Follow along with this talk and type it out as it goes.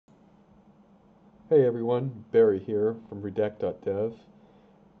Hey everyone, Barry here from Redact.dev.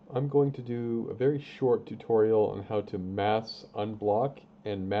 I'm going to do a very short tutorial on how to mass unblock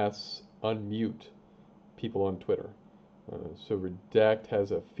and mass unmute people on Twitter. So Redact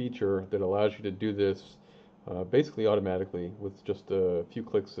has a feature that allows you to do this basically automatically with just a few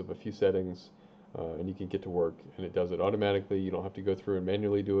clicks of a few settings, and you can get to work, and it does it automatically. You don't have to go through and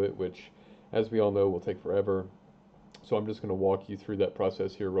manually do it, which, as we all know, will take forever. So I'm just going to walk you through that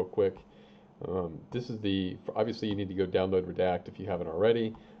process here real quick. Obviously you need to go download Redact if you haven't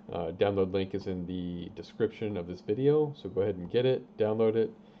already. Download link is in the description of this video, so go ahead and get it, download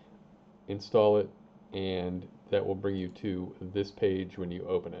it, install it, and that will bring you to this page when you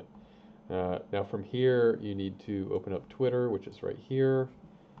open it. Now from here you need to open up Twitter, which is right here,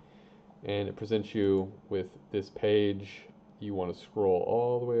 and it presents you with this page. You want to scroll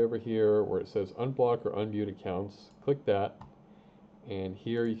all the way over here where it says unblock or unmute accounts. Click that, and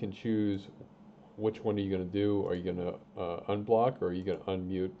here you can choose which one are you going to do. Are you going to unblock or are you going to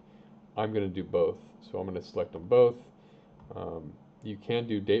unmute? I'm going to do both, so I'm going to select them both. You can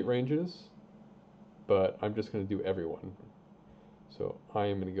do date ranges, but I'm just going to do everyone. So I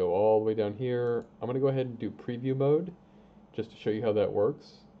am going to go all the way down here. I'm going to go ahead and do preview mode just to show you how that works.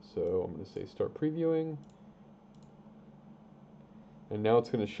 So I'm going to say start previewing, and now it's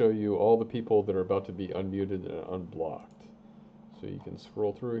going to show you all the people that are about to be unmuted and unblocked. So you can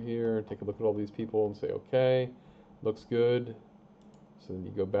scroll through here, take a look at all these people and say, okay, looks good. So then you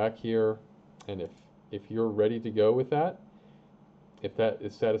go back here, and if you're ready to go with that, if that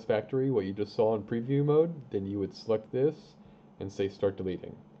is satisfactory, what you just saw in preview mode, then you would select this and say start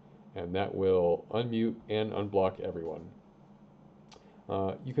deleting. And that will unmute and unblock everyone.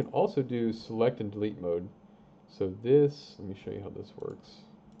 You can also do select and delete mode. So this, let me show you how this works.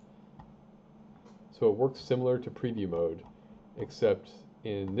 So it works similar to preview mode, except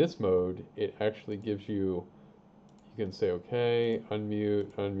in this mode, it actually gives you can say, okay, unmute,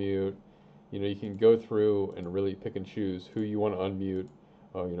 unmute. You can go through and really pick and choose who you want to unmute.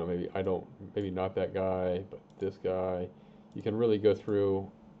 Maybe not that guy, but this guy. You can really go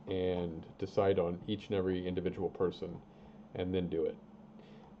through and decide on each and every individual person and then do it.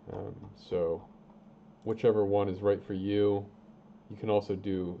 So whichever one is right for you, you can also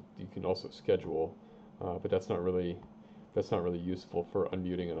schedule, but that's not really useful for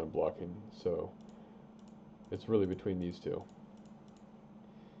unmuting and unblocking. So it's really between these two.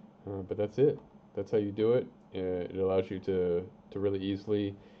 But that's it. That's how you do it. It allows you to really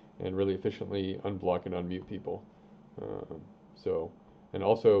easily and really efficiently unblock and unmute people. And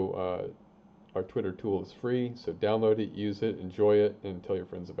also our Twitter tool is free, so download it, use it, enjoy it, and tell your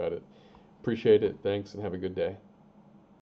friends about it. Appreciate it. Thanks, and have a good day.